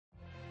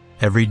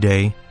Every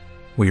day,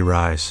 we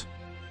rise,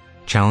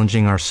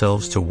 challenging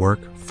ourselves to work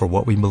for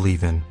what we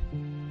believe in.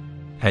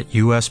 At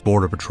U.S.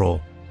 Border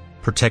Patrol,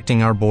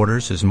 protecting our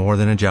borders is more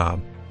than a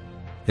job.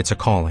 It's a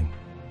calling.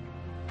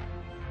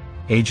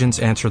 Agents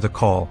answer the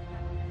call,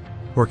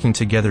 working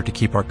together to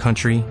keep our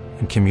country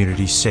and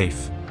communities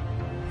safe.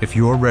 If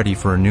you are ready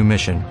for a new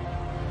mission,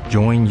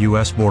 join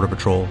U.S. Border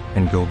Patrol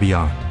and go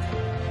beyond.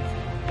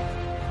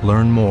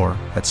 Learn more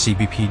at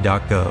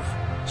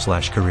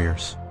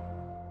cbp.gov/careers.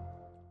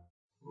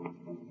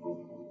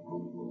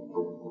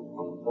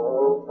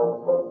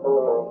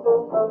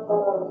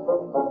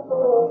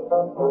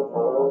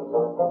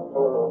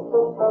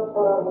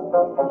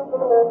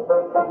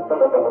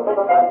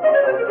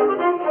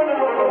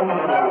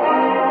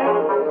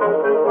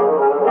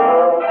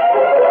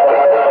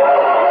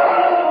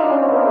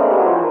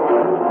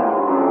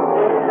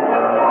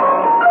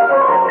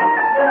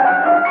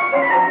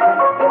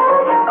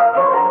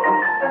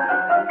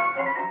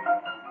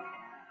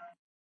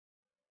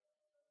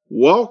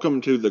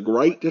 Welcome to the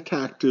Great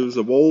Detectives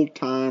of Old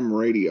Time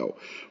Radio.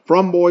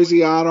 From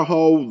Boise,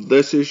 Idaho,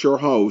 this is your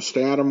host,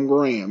 Adam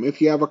Graham.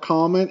 If you have a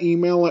comment,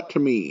 email it to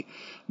me,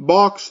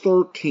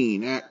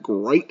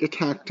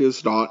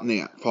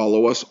 box13@greatdetectives.net.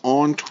 Follow us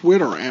on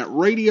Twitter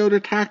 @Radio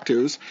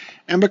Detectives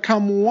and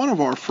become one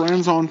of our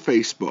friends on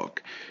Facebook,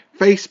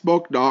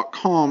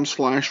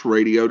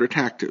 facebook.com/Radio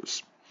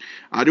Detectives.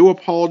 I do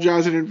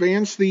apologize in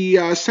advance.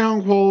 The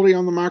sound quality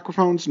on the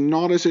microphone's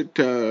not as it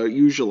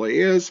usually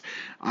is.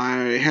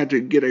 I had to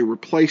get a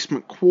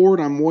replacement cord.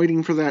 I'm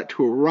waiting for that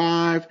to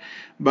arrive.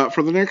 But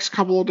for the next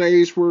couple of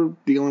days, we're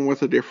dealing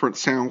with a different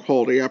sound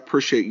quality. I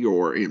appreciate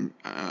your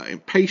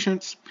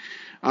impatience.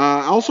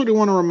 I also do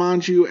want to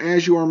remind you,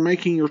 as you are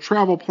making your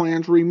travel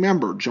plans,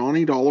 remember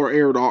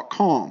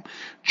JohnnyDollarAir.com.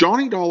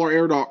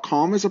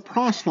 JohnnyDollarAir.com is a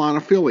Priceline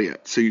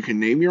affiliate, so you can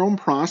name your own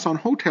price on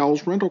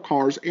hotels, rental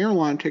cars,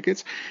 airline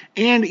tickets,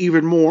 and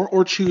even more,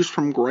 or choose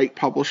from great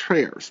published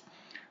fares.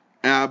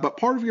 But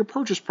part of your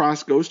purchase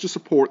price goes to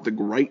support the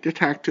Great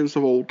Detectives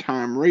of Old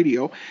Time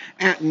Radio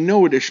at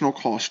no additional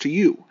cost to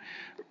you.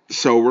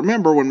 So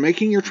remember, when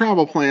making your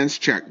travel plans,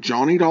 check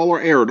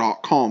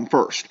JohnnyDollarAir.com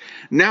first.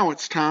 Now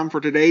it's time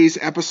for today's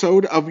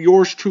episode of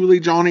yours truly,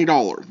 Johnny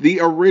Dollar.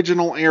 The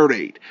original air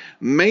date,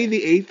 May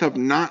the 8th of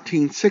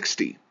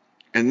 1960.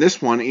 And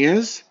this one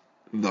is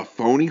The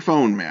Phony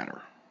Phone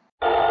Matter.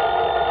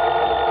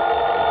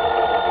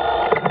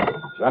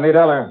 Johnny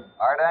Dollar.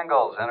 Art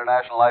Engels,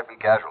 International Life and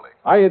Casualty.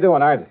 How you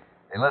doing, Art?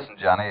 Hey, listen,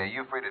 Johnny, are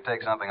you free to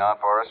take something on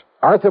for us?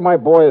 Arthur, my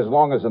boy, as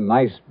long as a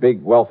nice,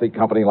 big, wealthy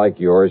company like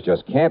yours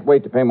just can't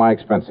wait to pay my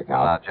expense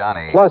account. Now,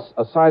 Johnny... Plus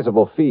a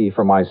sizable fee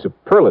for my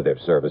superlative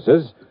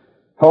services.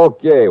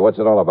 Okay, what's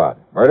it all about?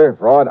 Murder,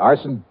 fraud,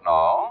 arson?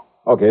 No.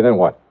 Okay, then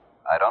what?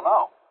 I don't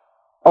know.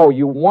 Oh,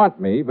 you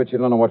want me, but you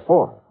don't know what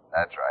for.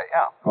 That's right,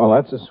 yeah. Well,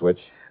 that's a switch.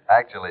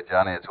 Actually,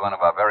 Johnny, it's one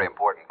of our very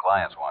important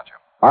clients wants you.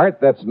 Art,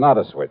 that's not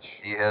a switch.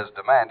 He has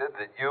demanded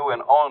that you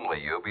and only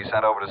you be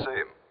sent over to see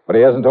him. But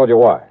he hasn't told you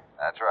why.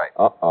 That's right.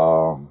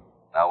 Uh-oh.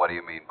 Now, what do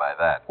you mean by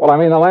that? Well, I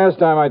mean, the last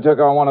time I took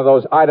on one of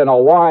those I don't know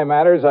why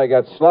matters, I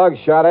got slugged,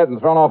 shot at, and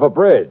thrown off a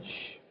bridge.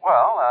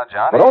 Well,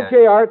 Johnny... But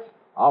okay, Art.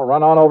 I'll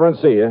run on over and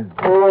see you.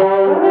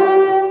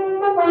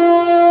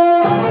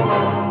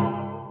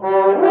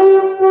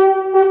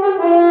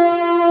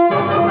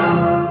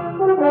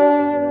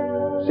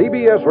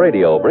 CBS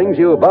Radio brings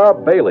you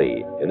Bob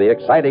Bailey in the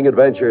exciting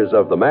adventures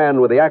of the man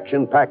with the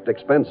action-packed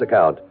expense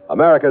account,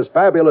 America's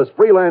fabulous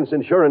freelance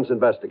insurance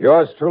investigator.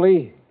 Yours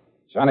truly,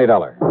 Johnny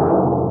Dollar.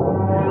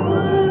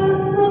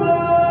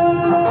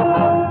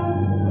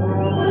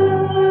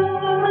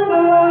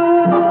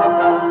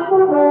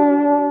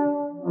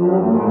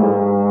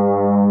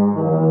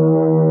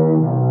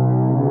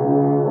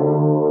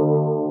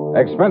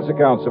 Expense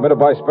account submitted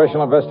by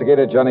Special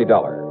Investigator Johnny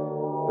Dollar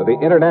to the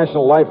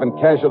International Life and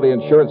Casualty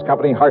Insurance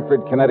Company,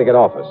 Hartford, Connecticut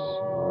office.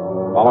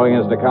 Following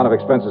is an account of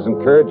expenses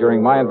incurred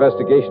during my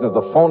investigation of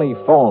the phony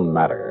phone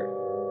matter.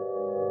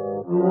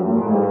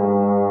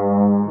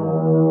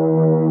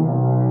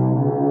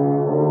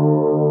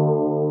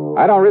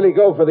 I don't really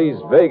go for these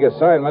vague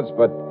assignments,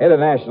 but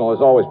International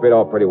has always paid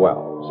off pretty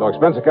well. So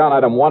expense account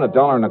item 1,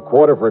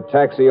 $1.25 for a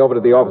taxi over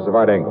to the office of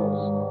Art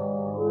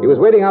Engels. He was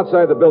waiting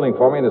outside the building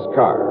for me in his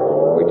car.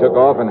 We took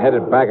off and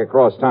headed back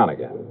across town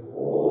again.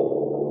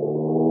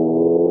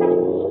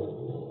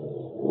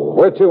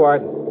 Where to,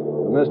 Art?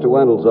 Mr.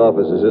 Wendell's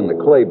office is in the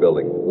Clay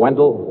building.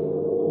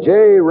 Wendell?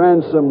 J.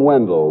 Ransom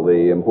Wendell,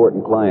 the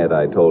important client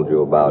I told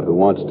you about, who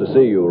wants to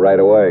see you right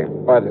away.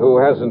 But who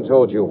hasn't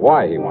told you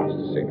why he wants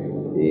to see me?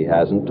 He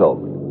hasn't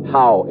told me.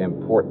 How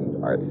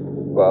important, Art?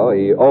 Well,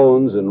 he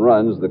owns and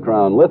runs the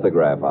Crown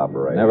Lithograph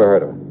operation. Never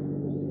heard of it.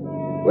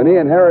 When he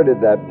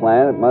inherited that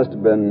plant, it must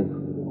have been,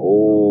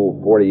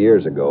 40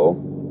 years ago.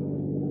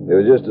 It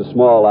was just a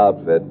small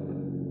outfit,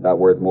 not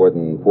worth more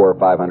than $400,000 or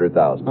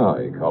 $500,000. Oh,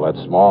 you call that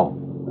small?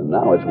 And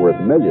now it's worth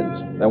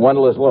millions. Then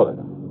Wendell is loaded.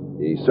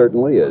 He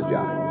certainly is,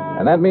 Johnny.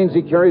 And that means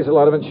he carries a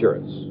lot of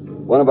insurance.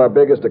 One of our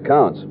biggest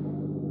accounts.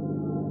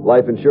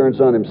 Life insurance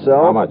on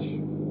himself. How much?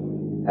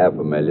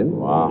 $500,000.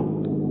 Wow.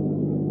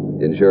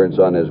 Insurance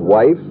on his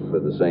wife for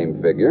the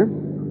same figure.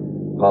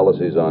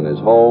 Policies on his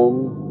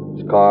home,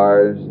 his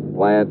cars,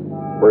 plant,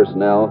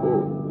 personnel.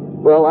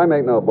 Well, I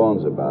make no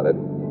bones about it.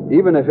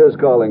 Even if his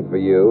calling for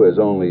you is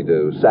only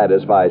to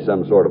satisfy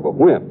some sort of a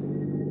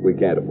whim, we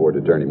can't afford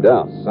to turn him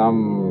down.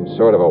 Some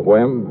sort of a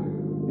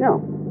whim? Yeah.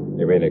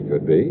 You mean it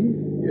could be?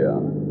 Yeah.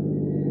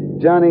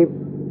 Johnny,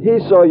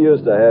 he's so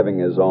used to having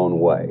his own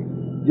way.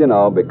 You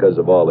know, because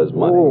of all his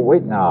money. Oh,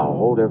 wait now.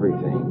 Hold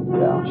everything.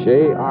 Yeah.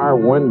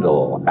 sheâ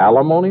Wendell.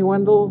 Alimony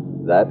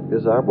Wendell? That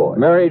is our boy.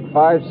 Married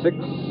 5, 6,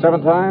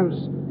 7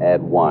 times?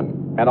 Add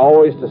one. And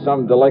always to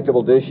some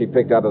delectable dish he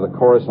picked out of the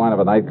chorus line of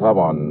a nightclub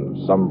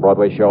on some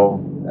Broadway show?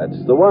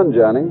 That's the one,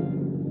 Johnny.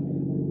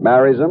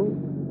 Marries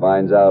him,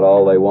 finds out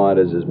all they want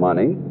is his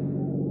money,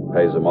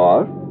 pays him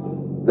off,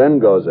 then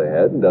goes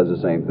ahead and does the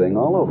same thing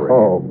all over again.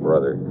 Oh,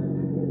 brother.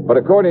 But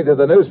according to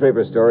the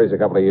newspaper stories a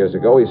couple of years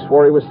ago, he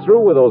swore he was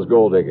through with those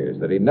gold diggers,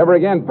 that he'd never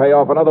again pay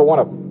off another one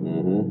of them.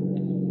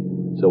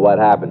 Mm-hmm. So what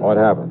happened? What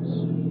happens?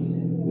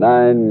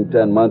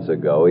 9-10 months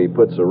ago, he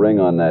puts a ring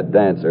on that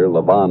dancer,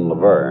 Levon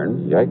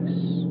Laverne.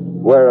 Yikes.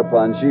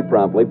 Whereupon she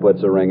promptly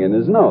puts a ring in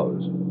his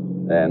nose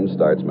and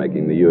starts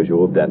making the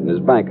usual dent in his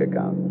bank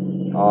account.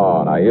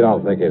 Oh, now you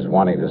don't think his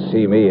wanting to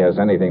see me has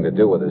anything to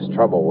do with his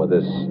trouble with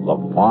this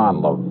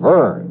Levon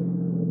Laverne?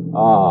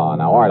 Oh,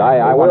 now, Art,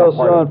 I want We'll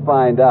to... soon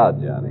find out,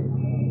 Johnny,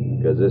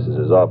 because this is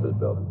his office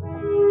building.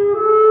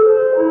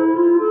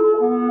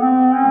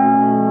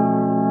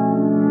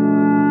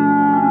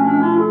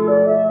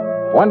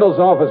 Wendell's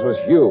office was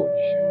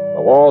huge.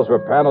 The walls were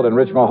paneled in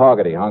rich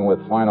mahogany hung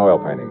with fine oil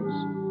paintings.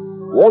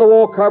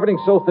 Wall-to-wall carpeting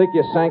so thick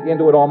you sank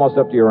into it almost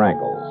up to your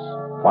ankles.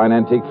 Fine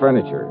antique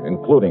furniture,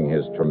 including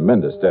his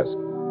tremendous desk.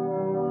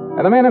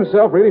 And the man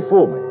himself really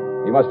fooled me.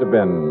 He must have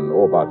been,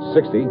 about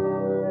 60.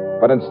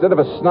 But instead of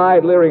a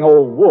snide, leering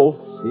old wolf,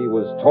 he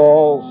was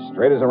tall,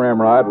 straight as a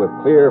ramrod, with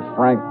clear,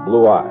 frank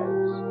blue eyes.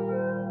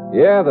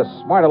 Yeah, the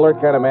smart,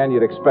 alert kind of man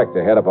you'd expect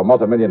to head up a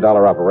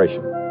multi-million-dollar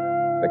operation.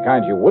 The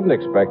kind you wouldn't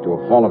expect to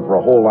have fallen for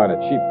a whole line of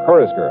cheap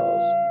chorus girls.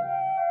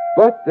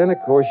 But then, of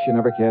course, you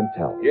never can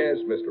tell. Yes,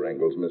 Mr.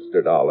 Engels,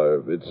 Mr.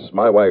 Dollar. It's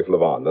my wife,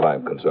 Levon, that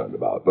I'm concerned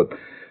about. But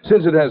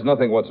since it has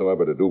nothing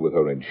whatsoever to do with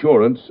her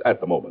insurance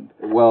at the moment.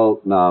 Well,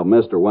 now,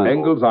 Mr. Wendell...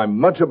 Engels, I'm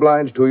much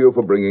obliged to you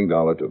for bringing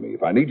Dollar to me.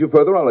 If I need you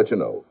further, I'll let you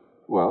know.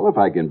 Well, if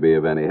I can be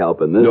of any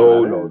help in this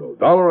No. matter...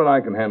 Dollar and I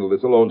can handle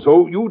this alone,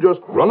 so you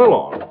just run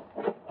along.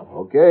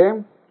 Okay,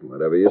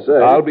 whatever you say.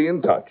 I'll be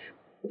in touch.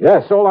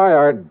 Yes, so I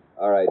are.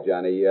 All right,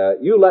 Johnny,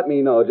 you let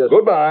me know just...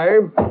 Goodbye.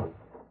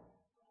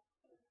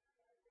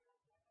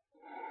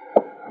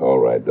 All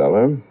right,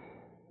 Dollar.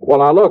 Well,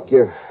 now, look,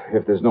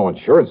 if there's no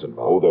insurance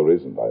involved... Oh, there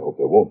isn't. I hope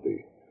there won't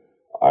be.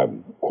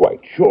 I'm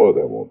quite sure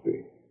there won't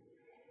be.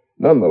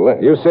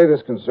 Nonetheless... You say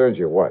this concerns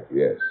your wife?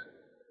 Yes.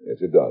 Yes,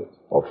 it does.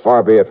 Well,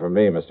 far be it from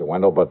me, Mr.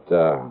 Wendell, but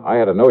I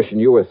had a notion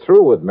you were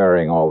through with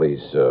marrying all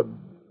these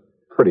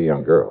pretty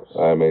young girls.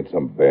 I made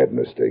some bad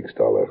mistakes,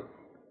 Dollar.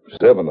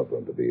 7 of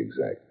them, to be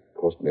exact.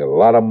 Cost me a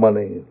lot of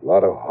money, a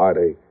lot of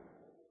heartache.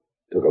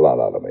 Took a lot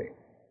out of me.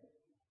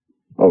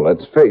 Well,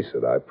 let's face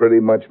it, I pretty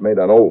much made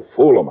an old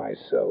fool of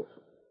myself.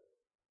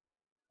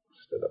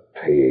 Instead of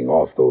paying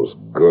off those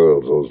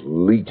girls, those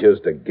leeches,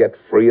 to get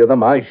free of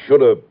them, I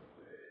should have...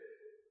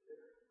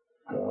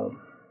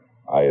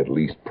 I at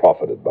least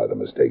profited by the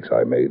mistakes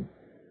I made.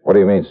 What do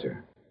you mean,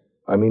 sir?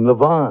 I mean,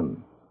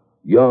 Levon.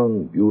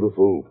 Young,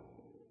 beautiful.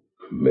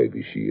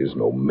 Maybe she is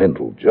no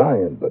mental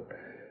giant, but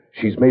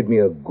she's made me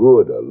a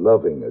good, a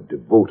loving, a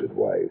devoted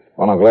wife.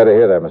 Well, I'm glad to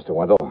hear that, Mr.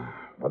 Wendell.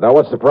 But now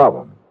what's the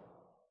problem?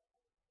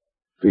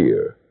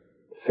 Fear.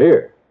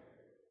 Fear?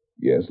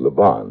 Yes,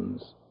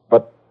 Levon's.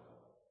 But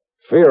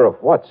fear of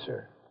what,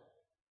 sir?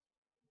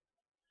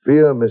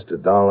 Fear,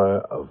 Mr. Dollar,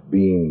 of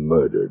being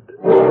murdered.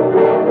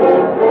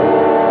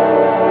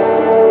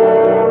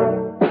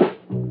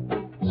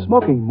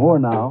 Smoking more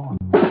now,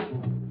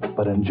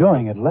 but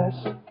enjoying it less.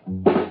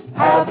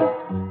 Have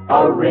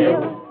a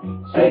real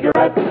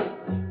cigarette.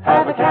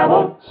 Have a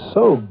Camel.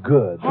 So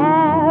good.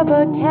 Have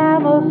a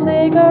Camel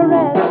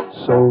cigarette.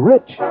 So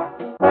rich.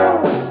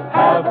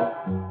 Have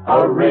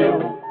a real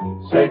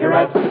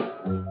cigarette.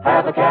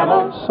 Have a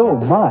Camel. So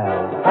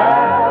mild.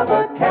 Have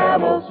a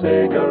Camel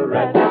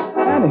cigarette.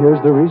 And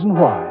here's the reason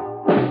why.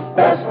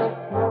 Best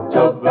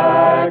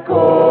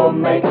tobacco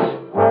makes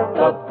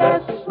the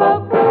best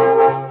smoke.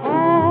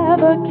 Have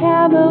a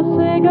Camel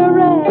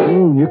cigarette.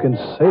 You can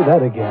say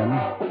that again.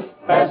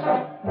 Best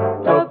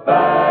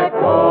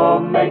tobacco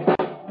makes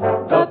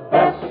the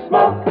best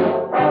smoke.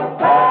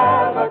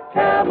 Have a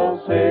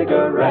Camel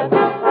cigarette.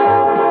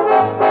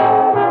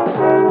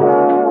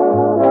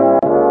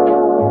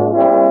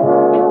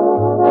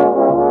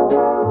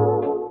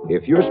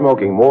 If you're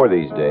smoking more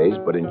these days,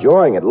 but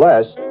enjoying it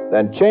less,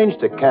 then change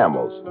to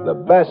Camels, the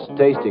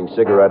best-tasting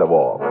cigarette of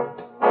all.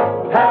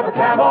 Have a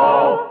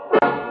Camel.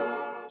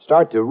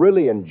 Start to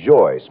really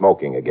enjoy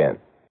smoking again.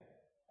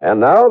 And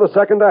now, the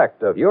second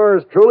act of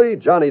yours truly,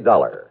 Johnny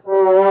Dollar.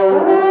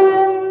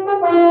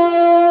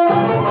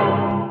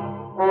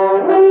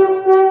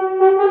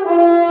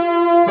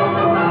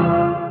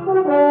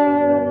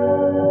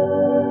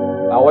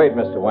 Now, wait,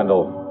 Mr.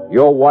 Wendell.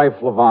 Your wife,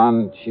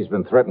 Levon, she's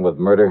been threatened with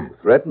murder.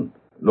 Threatened?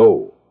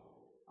 No.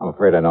 I'm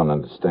afraid I don't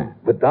understand.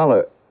 But,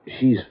 Dollar,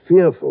 she's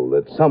fearful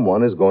that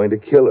someone is going to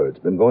kill her. It's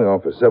been going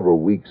on for several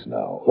weeks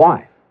now.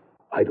 Why?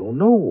 I don't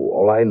know.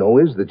 All I know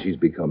is that she's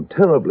become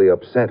terribly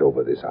upset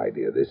over this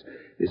idea, this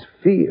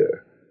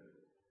fear.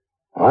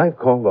 I've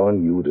called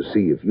on you to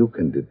see if you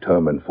can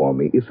determine for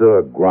me if there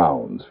are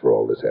grounds for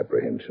all this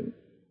apprehension.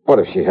 What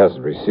if she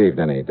hasn't received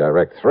any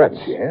direct threats?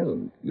 She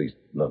hasn't, at least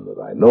none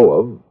that I know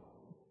of.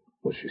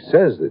 Well, she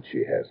says that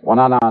she hasn't. Well,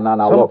 no,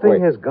 look,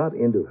 Something wait. has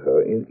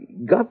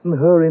gotten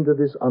her into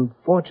this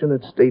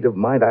unfortunate state of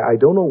mind. I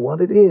don't know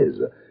what it is.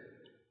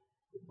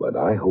 But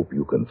I hope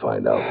you can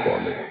find out for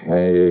me.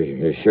 Hey,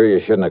 you sure you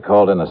shouldn't have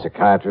called in a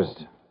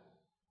psychiatrist?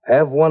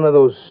 Have one of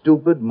those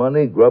stupid,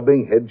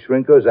 money-grubbing head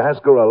shrinkers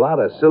ask her a lot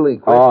of silly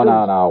questions?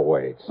 Oh, no,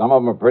 wait. Some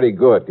of them are pretty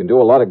good. Can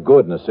do a lot of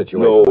good in a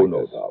situation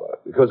like this. Dollar.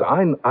 Because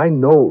I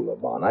know,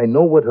 Levon. I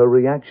know what her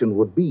reaction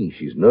would be.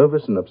 She's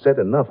nervous and upset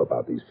enough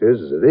about these fears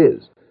as it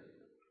is.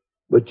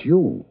 But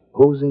you,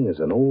 posing as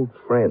an old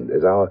friend,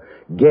 as our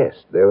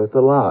guest there at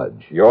the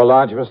lodge. Your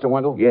lodge, Mr.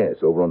 Wendell?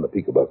 Yes, over on the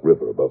Peekabuck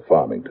River above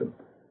Farmington.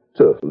 It's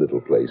a little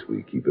place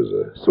we keep as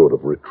a sort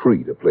of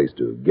retreat, a place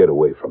to get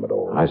away from it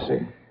all. I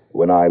see.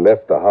 When I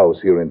left the house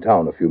here in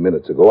town a few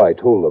minutes ago, I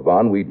told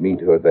Levon we'd meet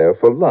her there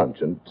for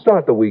lunch and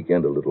start the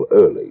weekend a little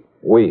early.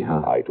 We,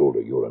 huh? I told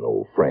her you're an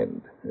old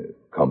friend.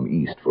 Come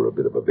east for a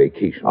bit of a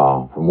vacation.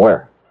 Oh, from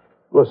where?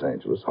 Los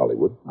Angeles,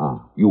 Hollywood.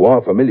 Oh. You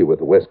are familiar with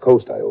the West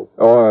Coast, I hope.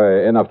 Oh,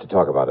 enough to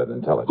talk about it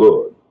intelligently.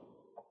 Good.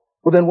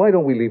 Well, then why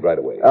don't we leave right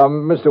away?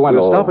 Mr.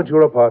 Wendell... We'll stop at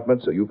your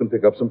apartment so you can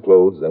pick up some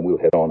clothes, then we'll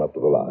head on up to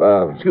the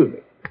lodge. Excuse me.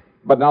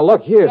 But now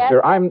look here, Yes,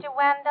 sir. Mr.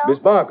 Wendell? Miss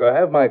Barker,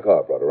 have my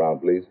car brought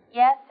around, please.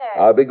 Yes, sir.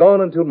 I'll be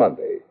gone until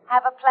Monday.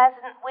 Have a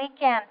pleasant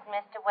weekend,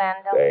 Mr.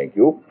 Wendell. Thank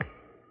you.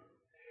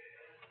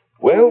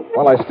 Well?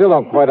 Well, I still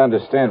don't quite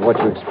understand what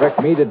you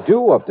expect me to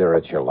do up there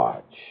at your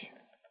lodge.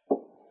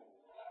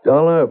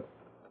 Dollar,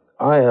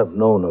 I have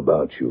known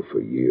about you for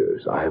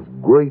years. I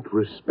have great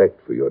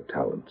respect for your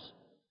talents.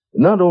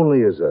 Not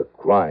only as a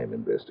crime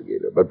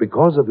investigator, but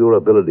because of your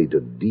ability to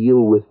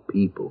deal with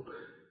people.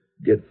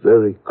 Get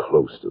very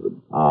close to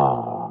them.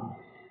 Ah.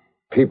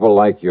 People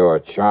like your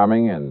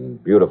charming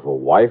and beautiful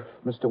wife,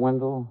 Mr.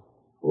 Wendell?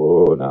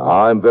 Oh, no.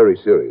 I'm very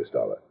serious,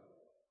 Dollar.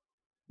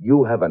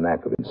 You have a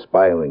knack of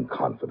inspiring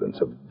confidence,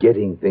 of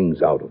getting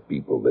things out of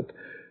people that...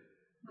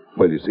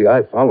 Well, you see,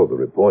 I follow the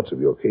reports of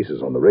your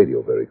cases on the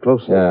radio very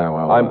closely. Yeah,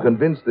 well... I'm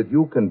convinced that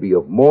you can be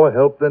of more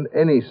help than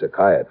any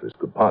psychiatrist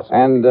could possibly.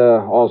 And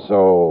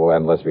also,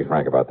 and let's be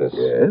frank about this.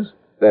 Yes?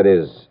 That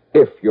is,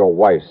 if your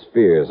wife's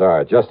fears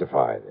are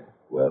justified.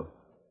 Well?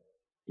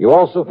 You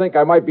also think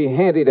I might be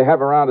handy to have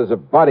around as a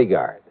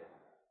bodyguard,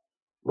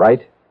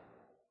 right?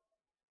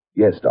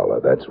 Yes, Dollar,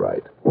 that's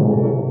right.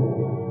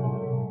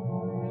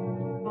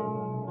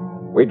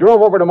 We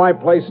drove over to my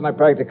place and I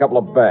packed a couple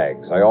of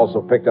bags. I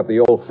also picked up the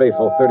old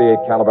faithful 38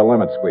 caliber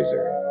limit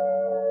squeezer.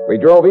 We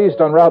drove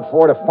east on Route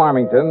 4 to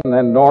Farmington, and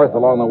then north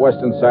along the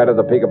western side of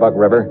the Peekabuck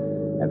River,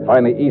 and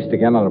finally east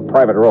again on a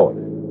private road.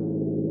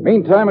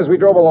 Meantime, as we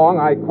drove along,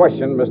 I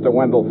questioned Mr.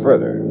 Wendell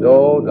further.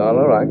 No,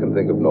 Dollar, I can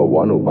think of no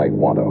one who might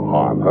want to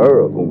harm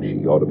her, of whom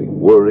she ought to be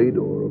worried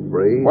or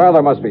afraid. Well,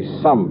 there must be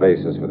some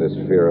basis for this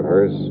fear of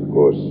hers. Of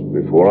course,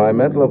 before I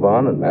met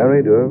Levon and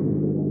married her,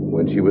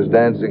 when she was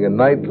dancing in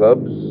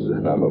nightclubs,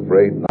 and I'm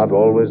afraid not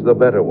always the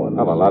better ones.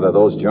 Well, a lot of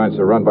those joints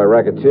are run by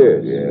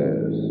racketeers.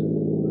 Yes.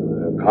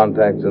 Her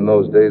contacts in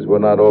those days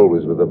were not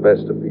always with the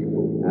best of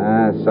people.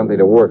 Something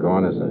to work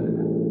on, isn't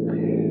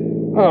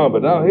it? Oh,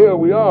 but now here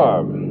we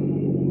are.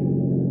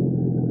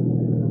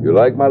 You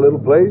like my little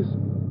place?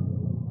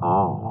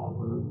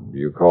 Oh,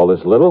 you call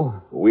this little?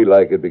 We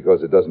like it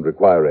because it doesn't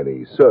require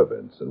any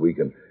servants, and we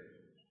can...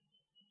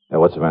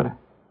 What's the matter?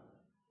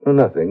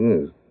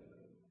 Nothing.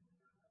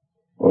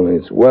 Only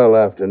it's well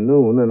after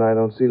noon, and I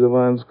don't see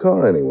Levon's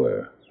car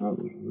anywhere. Well,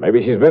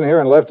 maybe she's been here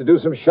and left to do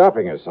some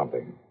shopping or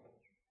something.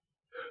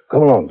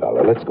 Come along,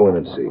 Dollar. Let's go in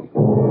and see.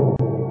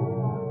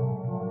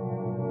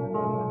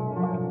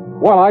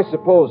 Well, I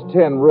suppose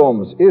 10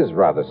 rooms is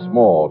rather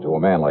small to a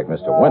man like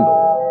Mr.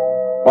 Wendell.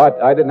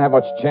 But I didn't have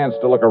much chance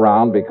to look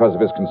around because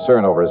of his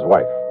concern over his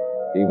wife.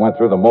 He went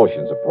through the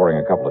motions of pouring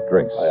a couple of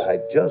drinks. I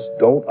just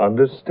don't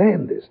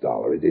understand this,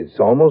 Dollar. It's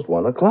almost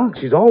 1 o'clock.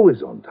 She's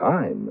always on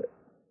time.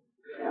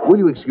 Will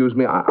you excuse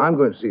me? I'm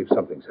going to see if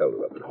something's held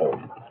her up at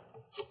home.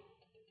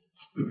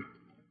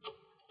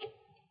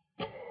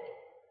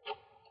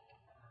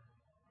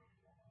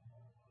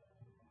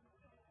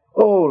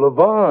 Oh,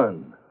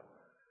 Levon.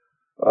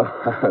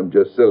 I'm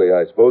just silly,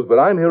 I suppose, but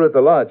I'm here at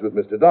the lodge with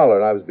Mr. Dollar,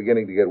 and I was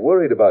beginning to get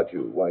worried about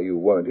you. Why, you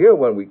weren't here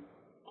when we...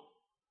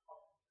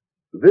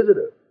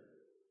 Visitor?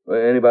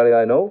 Anybody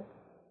I know?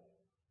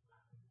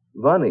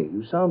 Vonnie,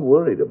 you sound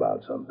worried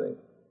about something.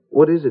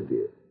 What is it,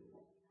 dear?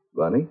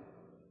 Vonnie?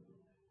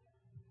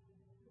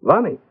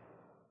 Vonnie?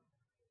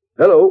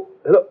 Hello?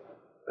 Hello?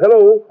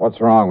 Hello? What's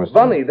wrong, Mr.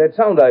 Vonnie, that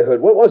sound I heard,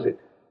 what was it?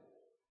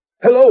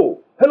 Hello?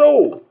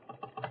 Hello?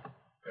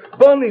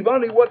 Vonnie,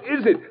 what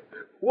is it?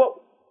 What?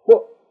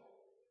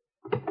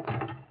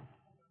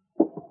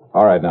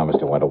 All right, now,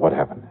 Mr. Wendell, what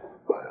happened?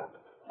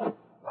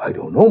 I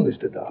don't know,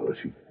 Mr. Dollar.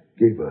 She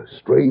gave a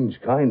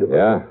strange kind of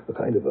a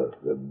kind of a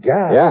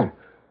gas. Yeah?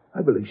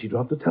 I believe she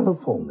dropped the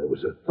telephone. There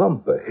was a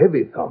thump, a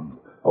heavy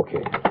thump.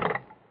 Okay.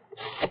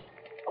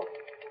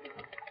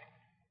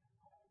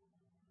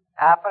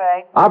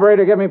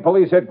 Operator, give me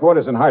police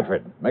headquarters in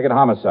Hartford. Make it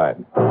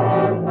homicide.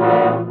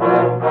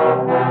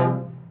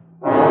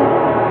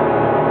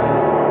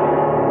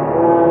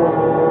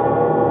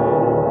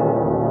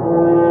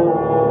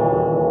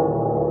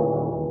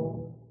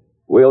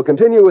 We'll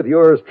continue with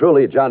yours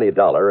truly, Johnny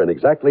Dollar, in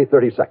exactly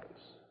 30 seconds.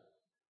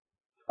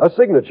 A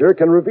signature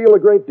can reveal a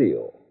great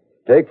deal.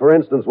 Take, for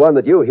instance, one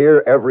that you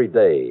hear every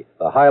day,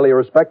 the highly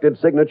respected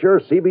signature,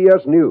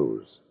 CBS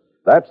News.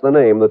 That's the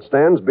name that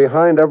stands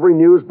behind every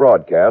news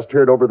broadcast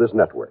heard over this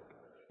network.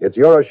 It's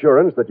your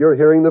assurance that you're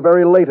hearing the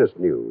very latest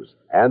news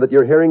and that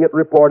you're hearing it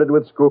reported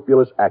with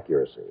scrupulous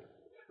accuracy.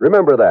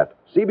 Remember that.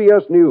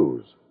 CBS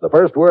News. The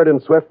first word in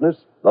swiftness,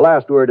 the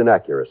last word in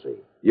accuracy.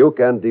 You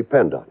can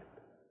depend on it.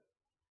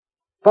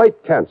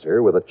 Fight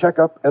cancer with a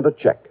checkup and a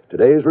check.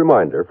 Today's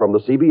reminder from the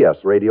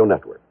CBS Radio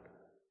Network.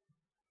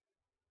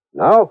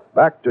 Now,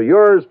 back to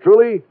yours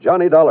truly,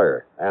 Johnny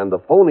Dollar, and the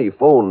phony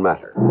phone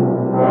matter.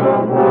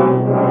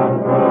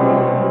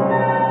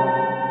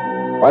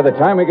 By the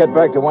time we get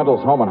back to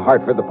Wendell's home in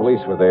Hartford, the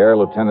police were there,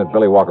 Lieutenant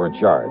Billy Walker in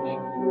charge.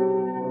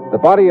 The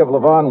body of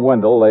Levon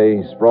Wendell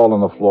lay sprawled on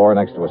the floor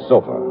next to a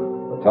sofa.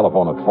 The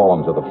telephone had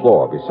fallen to the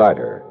floor beside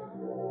her.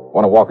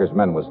 One of Walker's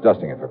men was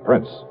dusting it for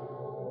prints.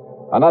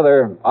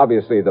 Another,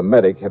 obviously the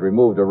medic, had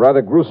removed a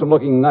rather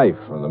gruesome-looking knife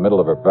from the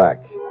middle of her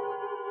back.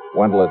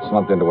 Wendell had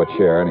slumped into a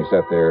chair, and he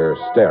sat there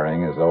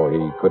staring as though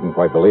he couldn't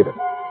quite believe it.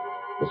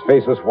 His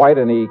face was white,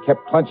 and he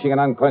kept clenching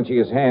and unclenching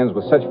his hands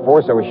with such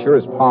force I was sure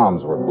his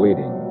palms were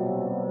bleeding.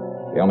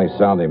 The only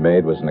sound he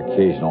made was an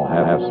occasional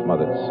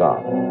half-smothered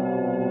sob.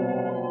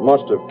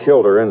 Must have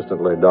killed her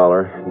instantly,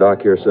 Dollar.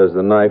 Doc here says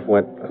the knife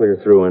went clear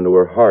through into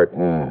her heart.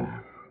 Yeah.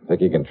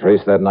 Think you can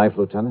trace that knife,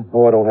 Lieutenant?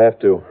 Oh, I don't have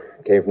to.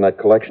 It came from that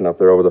collection up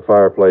there over the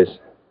fireplace.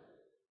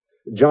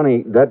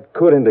 Johnny, that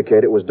could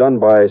indicate it was done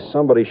by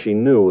somebody she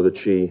knew that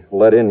she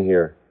let in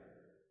here.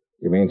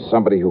 You mean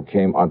somebody who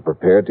came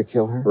unprepared to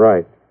kill her?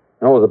 Right.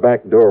 Oh, the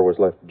back door was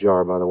left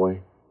ajar, by the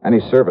way. Any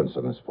servants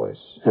in this place?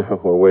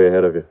 We're way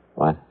ahead of you.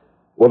 What?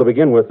 Well, to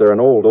begin with, they're an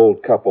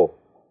old couple.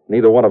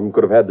 Neither one of them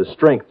could have had the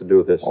strength to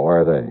do this. Oh,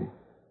 where are they?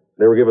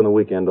 They were given the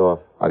weekend off.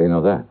 How do you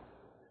know that?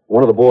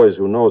 One of the boys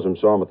who knows them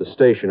saw them at the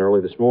station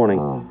early this morning.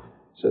 Oh.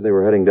 Said they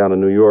were heading down to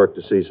New York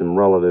to see some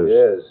relatives.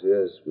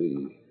 Yes,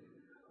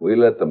 we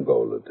let them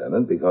go,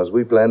 Lieutenant, because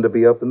we planned to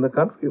be up in the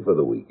country for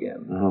the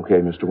weekend. Okay,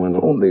 Mr.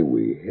 Wendell. Only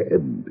we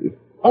hadn't. If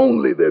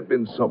only there'd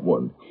been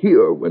someone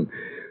here when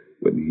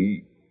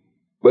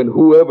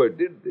whoever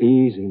did this.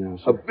 Easy now,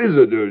 sir. A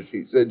visitor,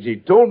 she said. She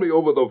told me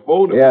over the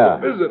phone it was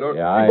a visitor.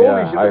 Yeah, if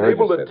only she'd been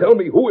able to tell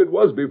me who it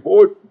was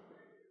before.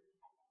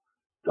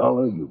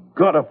 Dollar, you've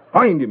got to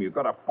find him. You've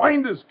got to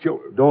find this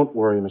killer. Don't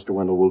worry, Mr.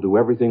 Wendell. We'll do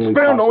everything we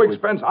Spare possibly... no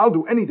expense. I'll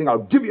do anything. I'll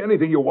give you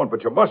anything you want,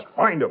 but you must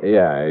find him.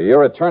 Yeah,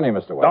 your attorney,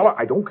 Mr. Wendell. Dollar,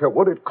 I don't care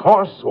what it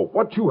costs or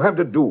what you have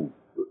to do.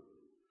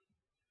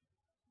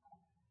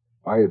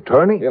 My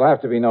attorney? He'll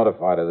have to be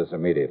notified of this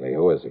immediately.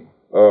 Who is he?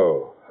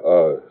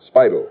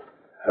 Spidle.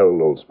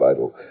 Harold Old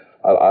Spidle.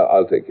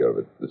 I'll take care of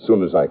it as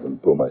soon as I can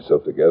pull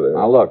myself together.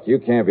 Now, look, you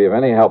can't be of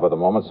any help at the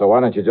moment, so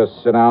why don't you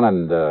just sit down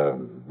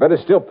and better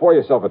still pour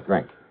yourself a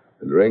drink.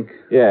 A drink?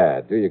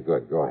 Yeah, do you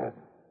good. Go ahead.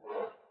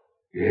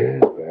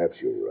 Yes,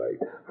 perhaps you're right.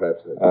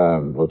 Perhaps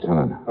that...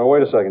 Lieutenant. Oh,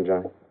 wait a second,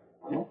 Johnny.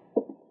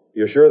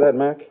 You sure of that,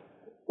 Mac?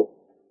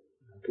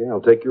 Okay,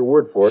 I'll take your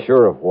word for it.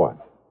 Sure of what?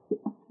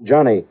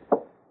 Johnny,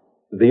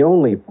 the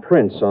only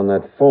prints on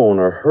that phone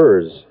are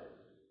hers.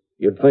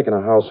 You'd think in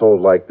a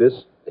household like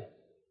this,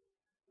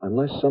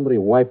 unless somebody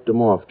wiped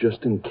them off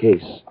just in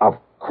case. Of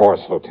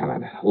course,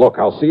 Lieutenant. Look,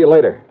 I'll see you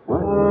later.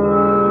 What?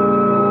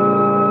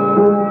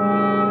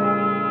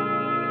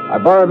 I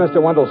borrowed Mr.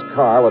 Wendell's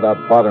car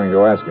without bothering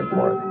to ask him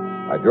for it.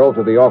 I drove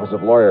to the office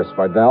of lawyer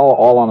Spardell,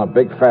 all on a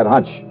big fat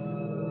hunch.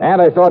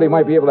 And I thought he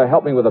might be able to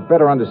help me with a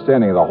better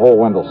understanding of the whole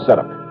Wendell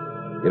setup.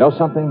 You know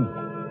something?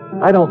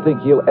 I don't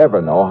think he'll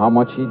ever know how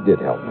much he did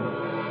help me.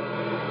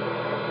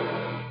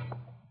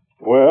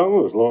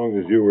 Well, as long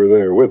as you were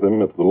there with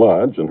him at the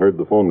lodge and heard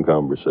the phone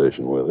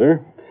conversation with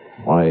her.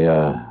 Why,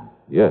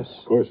 yes.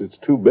 Of course, it's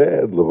too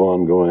bad,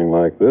 Levon, going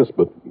like this,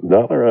 but,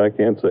 Dollar, I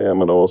can't say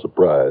I'm at all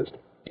surprised.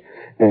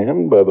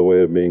 And, by the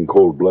way of being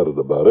cold-blooded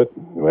about it,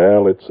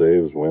 well, it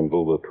saves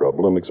Wendell the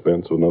trouble and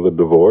expense of another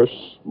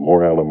divorce,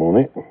 more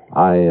alimony.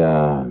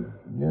 Yeah.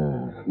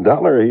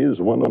 Dollar, he is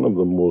one of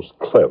the most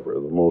clever,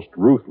 the most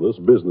ruthless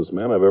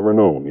businessmen I've ever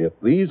known. Yet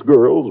these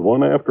girls,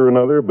 one after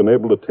another, have been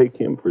able to take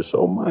him for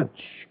so much.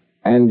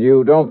 And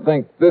you don't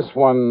think this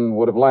one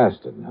would have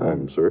lasted? Huh?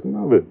 I'm certain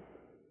of it.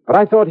 But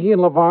I thought he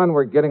and Levon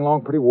were getting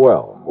along pretty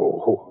well.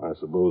 Oh, I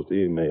suppose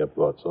he may have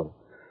thought so.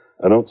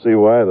 I don't see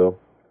why, though.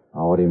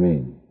 Oh, what do you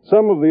mean?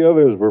 Some of the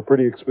others were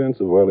pretty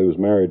expensive while he was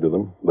married to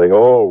them. They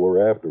all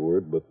were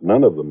afterward, but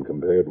none of them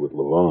compared with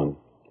Levon.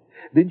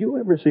 Did you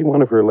ever see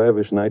one of her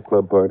lavish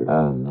nightclub parties?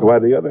 No. Why,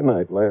 the other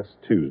night, last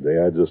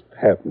Tuesday, I just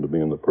happened to be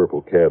in the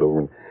Purple Cat over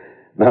in...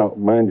 Now,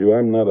 mind you,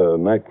 I'm not a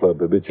nightclub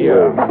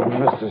habitué.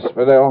 Mr.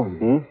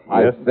 Spadell,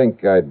 I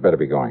think I'd better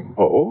be going.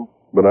 Oh?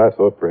 But I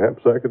thought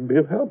perhaps I could be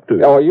of help to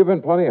you. Oh, you've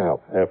been plenty of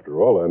help.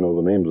 After all, I know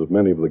the names of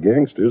many of the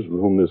gangsters with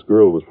whom this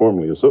girl was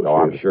formerly associated. Oh,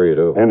 I'm sure you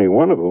do. Any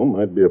one of whom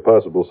might be a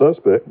possible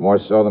suspect. More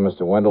so than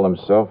Mr. Wendell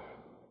himself?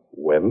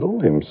 Wendell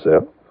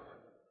himself?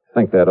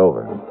 Think that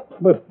over.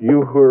 But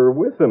you were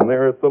with him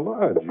there at the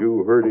lodge.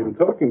 You heard him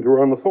talking to her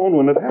on the phone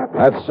when it happened.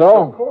 That's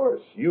so? Of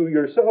course. You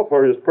yourself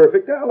are his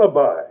perfect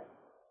alibi.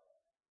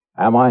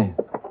 Am I?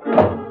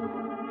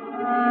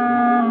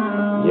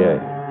 Yeah.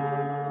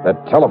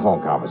 That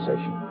telephone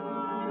conversation.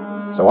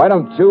 So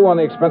item 2 on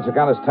the expense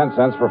account is 10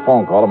 cents for a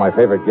phone call to my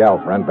favorite gal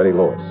friend, Betty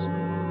Lewis.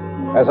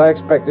 As I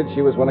expected,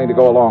 she was willing to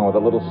go along with a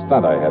little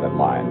stunt I had in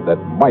mind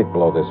that might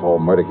blow this whole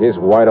murder case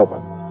wide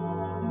open.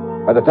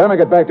 By the time I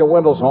got back to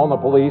Wendell's home, the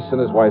police and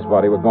his wife's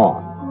body were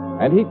gone.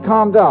 And he'd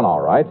calmed down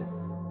all right.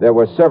 There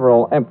were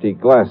several empty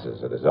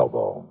glasses at his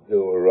elbow.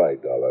 You were right,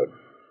 Dollar.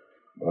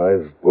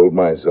 I've pulled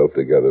myself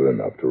together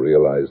enough to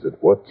realize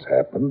that what's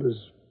happened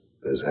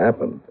has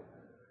happened.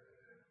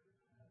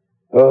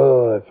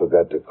 Oh, I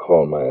forgot to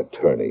call my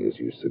attorney, as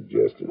you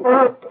suggested.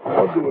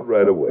 I'll do it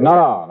right away.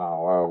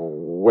 No.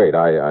 Wait,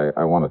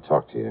 I want to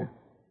talk to you.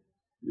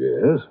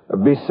 Yes?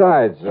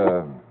 Besides,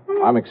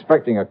 I'm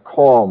expecting a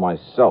call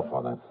myself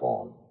on that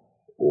phone.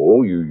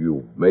 Oh,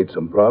 you made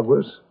some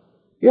progress?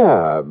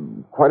 Yeah,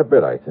 quite a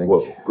bit, I think.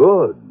 Well,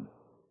 good.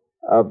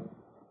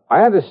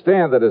 I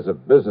understand that as a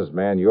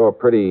businessman, you're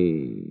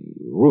pretty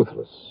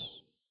ruthless.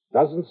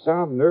 Doesn't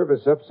sound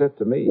nervous upset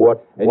to me.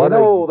 What? And you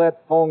know,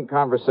 that phone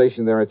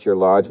conversation there at your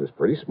lodge was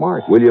pretty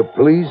smart. Will you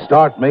please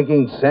start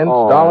making sense,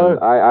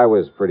 Dollar? I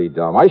was pretty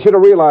dumb. I should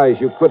have realized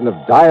you couldn't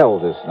have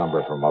dialed this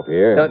number from up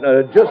here.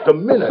 Just a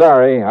minute.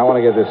 Sorry, I want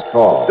to get this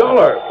call.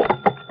 Dollar!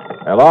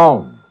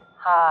 Hello?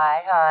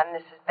 Hi, hon.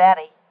 This is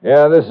Betty.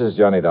 Yeah, this is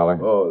Johnny Dollar.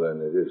 Oh, then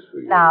it is for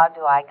you. Now,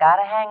 do I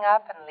gotta hang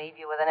up and leave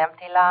you with an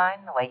empty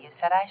line the way you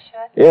said I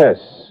should?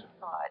 Yes.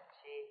 Oh,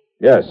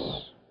 gee. Yes.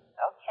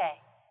 Okay.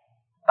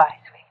 Bye,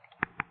 sweet.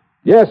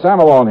 Yes, I'm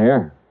alone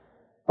here.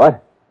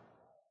 What?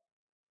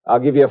 I'll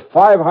give you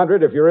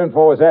 500 if your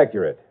info is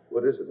accurate.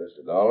 What is it,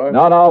 Mr. Dollar?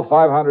 No,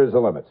 500 is the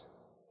limit.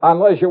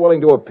 Unless you're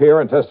willing to appear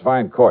and testify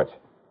in court.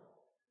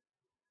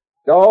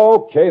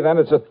 Okay, then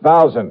it's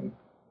 1,000.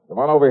 Come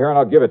on over here and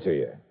I'll give it to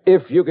you.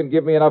 If you can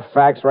give me enough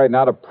facts right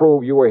now to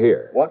prove you were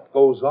here. What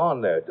goes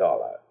on there,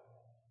 Dollar?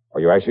 Oh,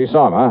 you actually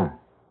saw him,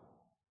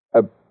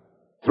 huh?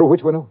 Through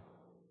which window?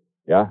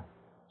 Yeah?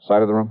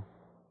 Side of the room?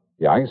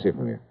 Yeah, I can see it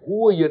from here.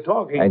 Who are you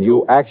talking to? And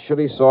you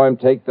actually saw him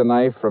take the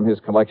knife from his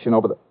collection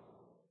over the...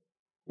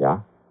 Yeah?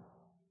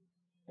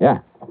 Yeah.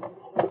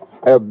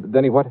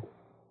 Then he what?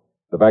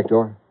 The back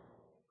door?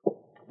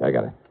 Yeah, I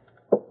got it.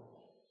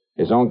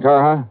 His own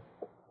car, huh?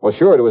 Well,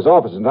 sure, to his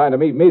office in time to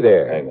meet me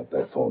there. Hang up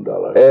that phone,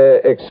 Dollar.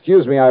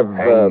 Excuse me, I've...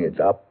 Hang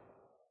it up.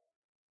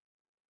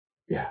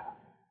 Yeah,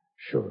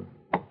 sure.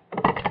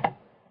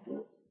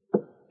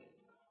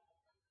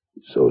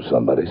 So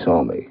somebody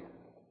saw me.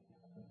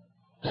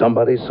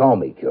 Somebody saw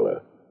me,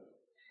 killer.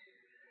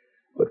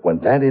 But when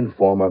that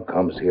informer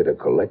comes here to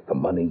collect the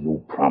money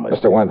you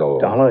promised Mr. Wendell.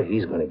 Dollar,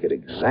 he's going to get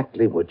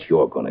exactly what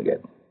you're going to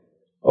get.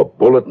 A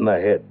bullet in the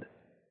head.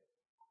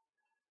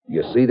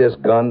 You see this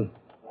gun?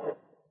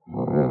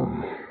 Well,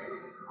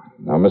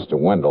 now, Mr.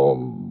 Wendell,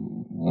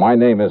 my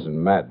name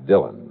isn't Matt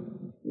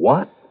Dillon.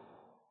 What?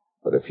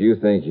 But if you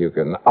think you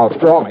can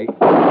outdraw me...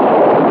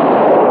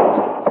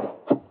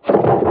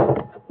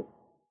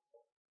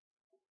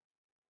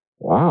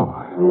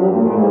 Wow.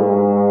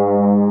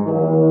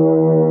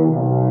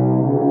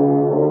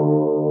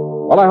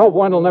 Well, I hope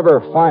Wendell never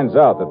finds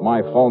out that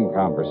my phone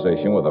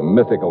conversation with a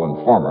mythical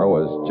informer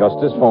was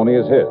just as phony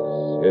as his.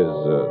 His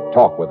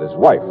talk with his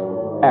wife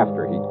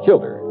after he'd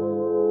killed her.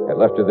 Had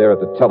left her there at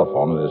the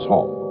telephone at his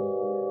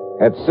home.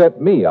 Had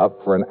set me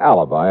up for an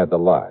alibi at the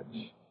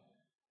lodge.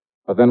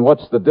 But then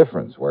what's the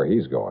difference where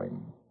he's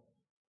going?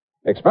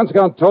 Expense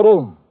account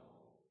total?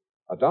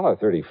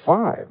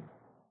 $1.35.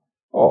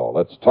 Oh,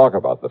 let's talk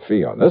about the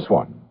fee on this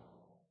one.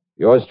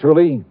 Yours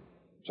truly,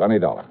 Johnny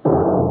Dollar.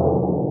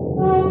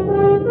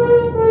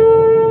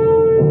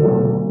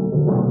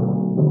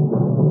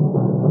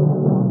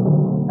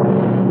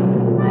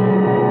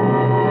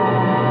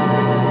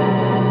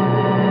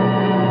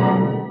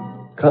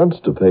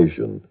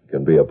 Constipation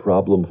can be a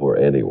problem for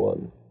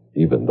anyone,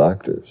 even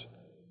doctors.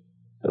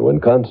 And when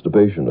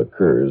constipation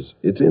occurs,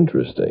 it's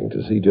interesting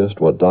to see just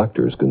what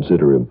doctors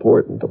consider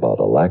important about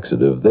a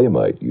laxative they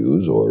might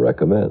use or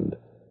recommend.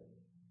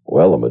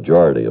 Well, a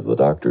majority of the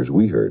doctors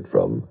we heard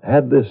from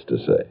had this to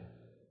say.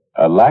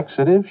 A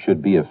laxative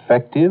should be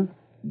effective,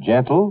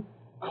 gentle,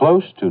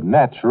 close to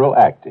natural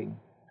acting.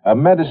 A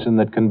medicine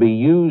that can be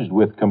used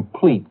with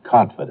complete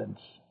confidence.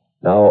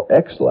 Now,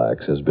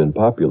 X-Lax has been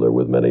popular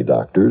with many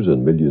doctors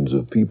and millions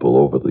of people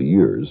over the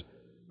years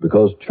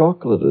because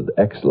chocolated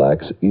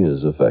X-Lax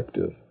is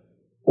effective.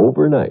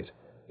 Overnight,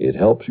 it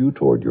helps you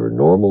toward your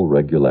normal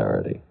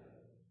regularity.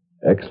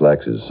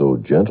 X-Lax is so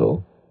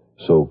gentle,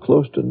 so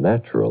close to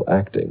natural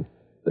acting,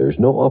 there's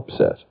no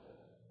upset.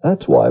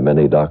 That's why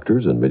many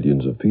doctors and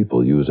millions of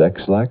people use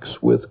X-Lax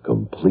with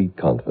complete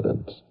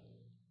confidence.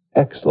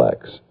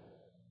 X-Lax,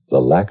 the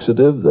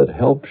laxative that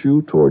helps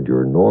you toward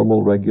your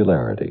normal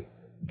regularity,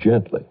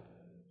 gently,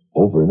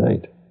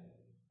 overnight.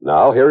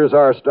 Now, here is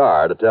our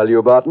star to tell you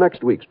about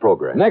next week's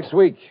program. Next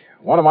week,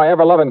 one of my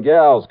ever-loving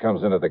gals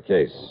comes into the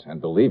case.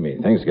 And believe me,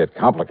 things get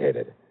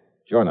complicated.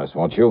 Join us,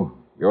 won't you?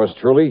 Yours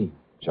truly,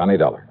 Johnny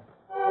Dollar.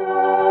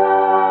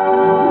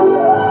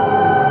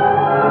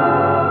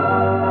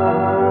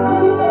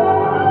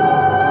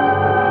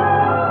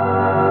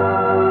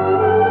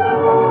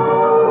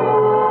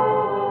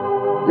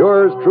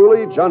 Yours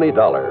truly, Johnny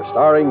Dollar,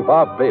 starring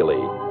Bob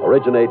Bailey,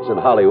 originates in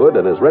Hollywood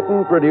and is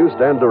written, produced,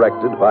 and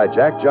directed by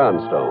Jack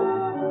Johnstone.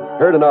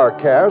 Heard in our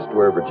cast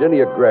were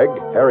Virginia Gregg,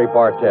 Harry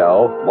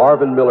Bartell,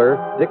 Marvin Miller,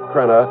 Dick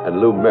Crenna,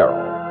 and Lou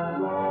Merrill.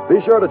 Be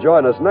sure to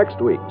join us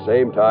next week,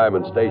 same time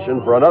and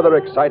station, for another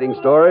exciting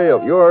story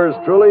of yours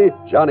truly,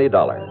 Johnny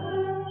Dollar.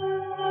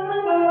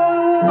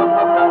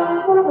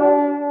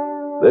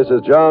 This is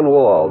John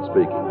Wald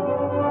speaking.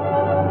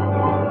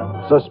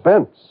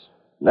 Suspense,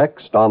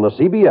 next on the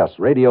CBS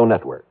Radio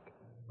Network.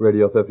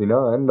 Radio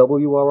 59,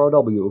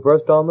 WROW,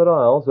 first on the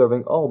dial,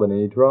 serving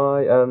Albany,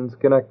 Tri, and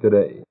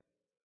Schenectady.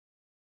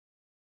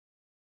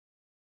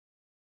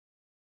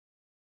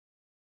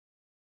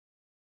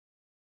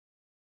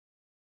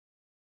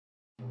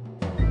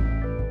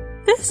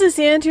 This is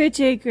Andrea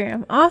J.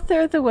 Graham,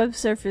 author of the Web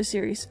Surfer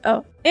series,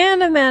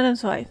 and a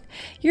Madam's Wife.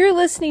 You're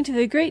listening to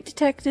the Great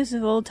Detectives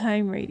of Old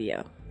Time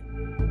Radio.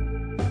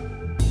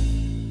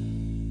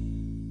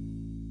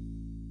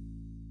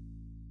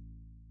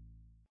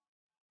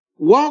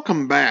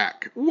 Welcome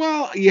back.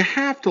 Well, you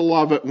have to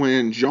love it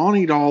when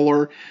Johnny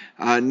Dollar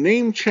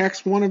name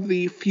checks one of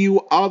the few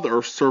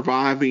other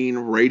surviving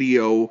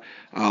radio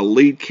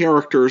lead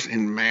characters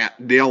in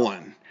Matt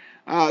Dillon.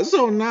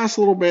 So a nice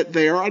little bit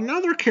there.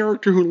 Another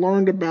character who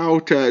learned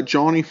about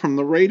Johnny from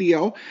the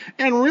radio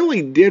and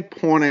really did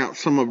point out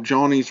some of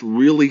Johnny's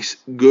really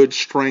good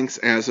strengths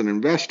as an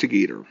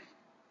investigator.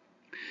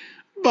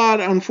 But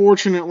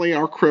unfortunately,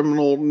 our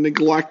criminal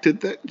neglected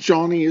that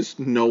Johnny is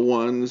no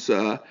one's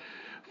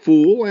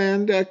fool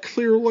and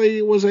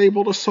clearly was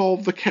able to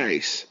solve the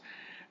case.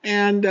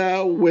 And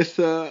with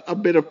a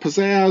bit of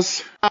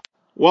pizzazz,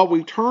 well,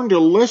 we turn to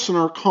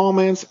listener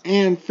comments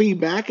and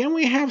feedback, and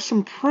we have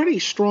some pretty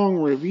strong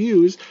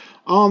reviews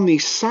on the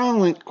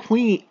Silver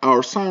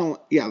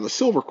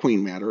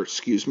Queen matter,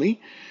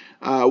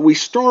 we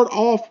start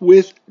off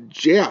with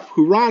Jeff,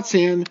 who writes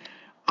in,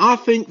 I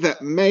think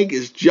that Meg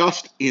is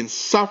just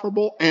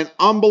insufferable and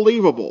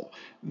unbelievable.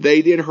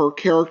 They did her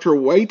character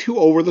way too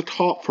over the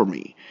top for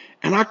me,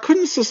 and I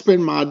couldn't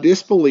suspend my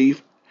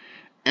disbelief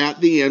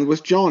at the end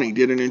with Johnny.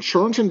 Did an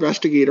insurance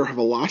investigator have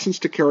a license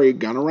to carry a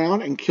gun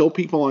around and kill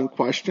people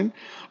unquestioned?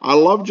 I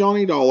love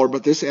Johnny Dollar,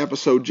 but this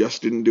episode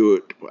just didn't do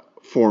it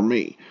for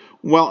me.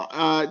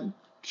 Well,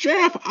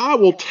 Jeff, I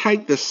will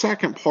take the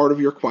second part of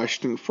your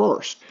question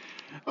first.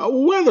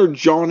 Whether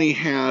Johnny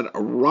had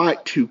a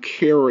right to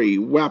carry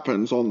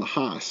weapons on the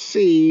high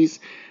seas,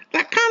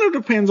 that kind of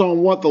depends on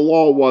what the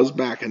law was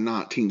back in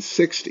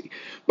 1960.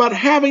 But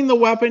having the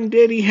weapon,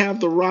 did he have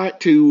the right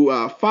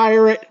to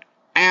fire it?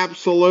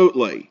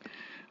 Absolutely.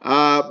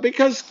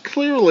 Because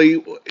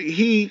clearly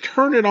he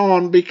turned it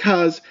on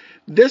because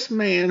this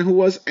man, who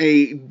was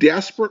a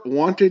desperate,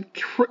 wanted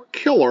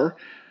killer,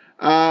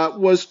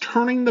 was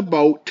turning the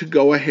boat to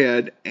go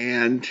ahead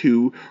and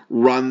to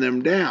run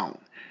them down.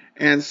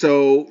 And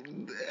so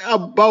a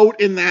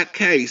boat in that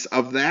case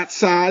of that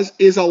size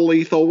is a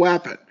lethal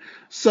weapon.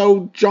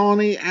 So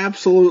Johnny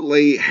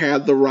absolutely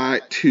had the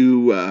right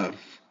to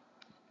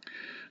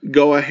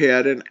go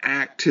ahead and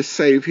act to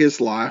save his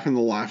life and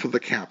the life of the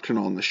captain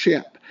on the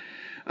ship.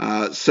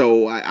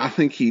 So I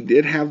think he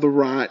did have the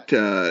right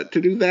to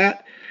do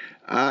that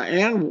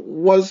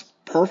and was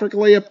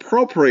perfectly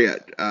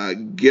appropriate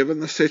given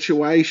the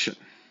situation.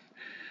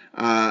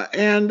 I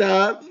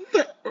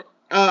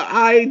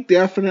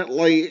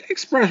definitely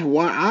expressed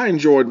why I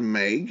enjoyed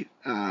Meg.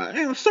 And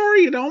I'm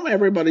sorry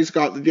everybody's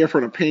got the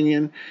different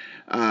opinion.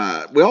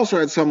 We also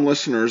had some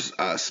listeners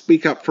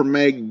speak up for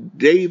Meg.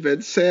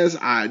 David says,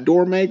 I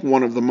adore Meg,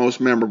 one of the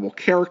most memorable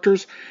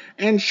characters.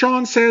 And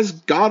Sean says,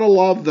 gotta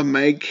love the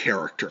Meg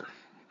character.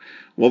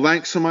 Well,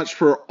 thanks so much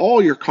for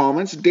all your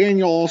comments.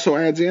 Daniel also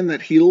adds in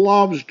that he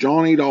loves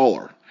Johnny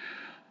Dollar.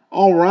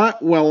 All right,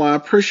 well, I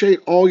appreciate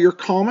all your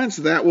comments.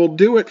 That will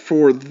do it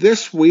for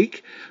this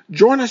week.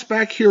 Join us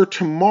back here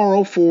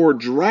tomorrow for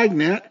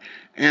Dragnet,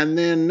 and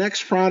then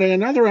next Friday,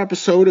 another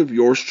episode of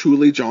yours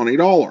truly, Johnny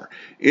Dollar.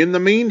 In the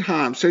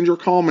meantime, send your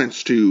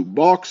comments to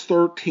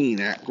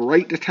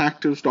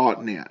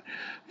box13@greatdetectives.net.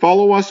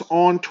 Follow us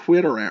on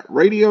Twitter at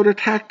Radio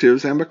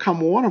Detectives and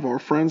become one of our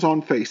friends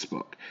on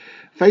Facebook.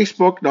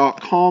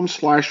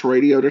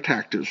 Facebook.com/Radio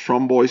Detectives.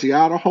 From Boise,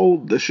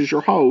 Idaho, this is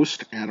your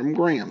host, Adam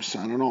Graham,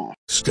 signing off.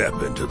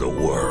 Step into the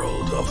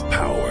world of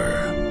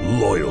power,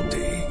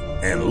 loyalty,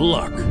 and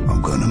luck.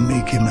 I'm gonna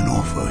make him an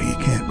offer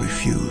he can't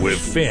refuse. With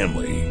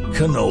family,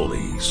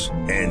 cannolis,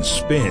 and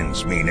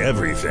spins mean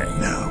everything.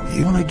 Now,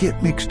 you wanna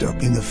get mixed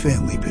up in the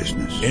family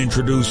business.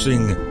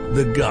 Introducing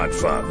The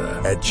Godfather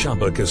at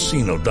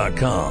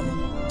ChumbaCasino.com.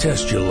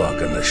 Test your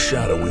luck in the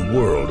shadowy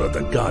world of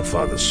The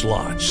Godfather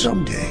slot.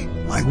 Someday,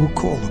 I will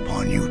call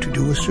upon you to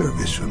do a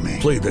service for me.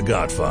 Play The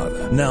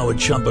Godfather, now at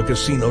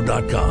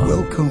ChumbaCasino.com.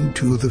 Welcome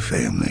to the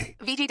family.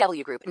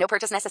 VGW Group. No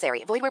purchase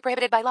necessary. Void where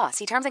prohibited by law.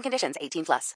 See terms and conditions. 18+.